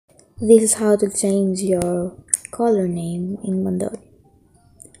This is how to change your color name in Bandori.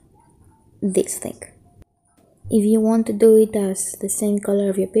 This thing. If you want to do it as the same color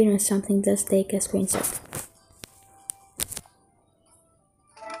of your pen or something, just take a screenshot.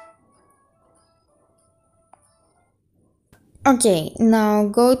 Okay, now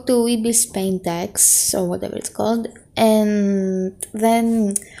go to Ibis Paint Text or whatever it's called, and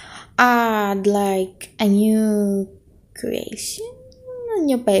then add like a new creation, a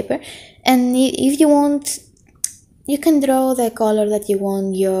new paper, and if you want, you can draw the color that you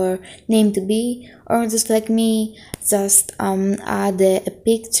want your name to be, or just like me, just add a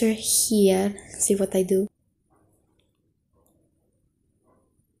picture here. See what I do.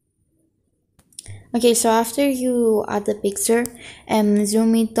 Okay, so after you add the picture,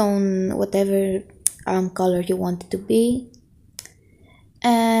 zoom it on whatever color you want it to be,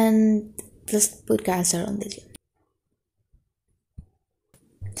 and just put cursor on this.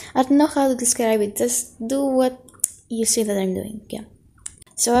 I don't know how to describe it, just do what you see that I'm doing. Yeah.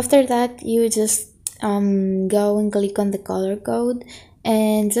 So after that, you just go and click on the color code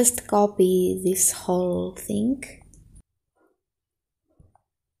and just copy this whole thing.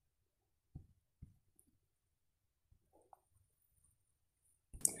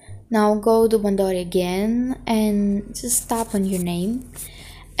 Now go to Bandori again and just tap on your name,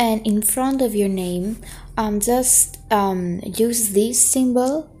 and in front of your name just use this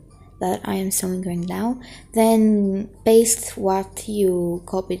symbol that I am showing right now, then paste what you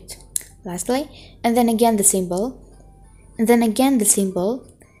copied lastly, and then again the symbol, and then again the symbol,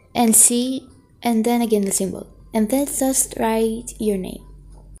 and see, and then again the symbol, and then just write your name.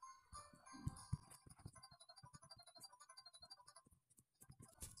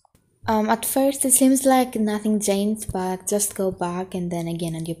 At first it seems like nothing changed, but just go back and then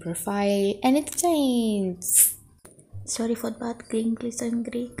again on your profile and it changed. Sorry for that, English and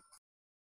Greek.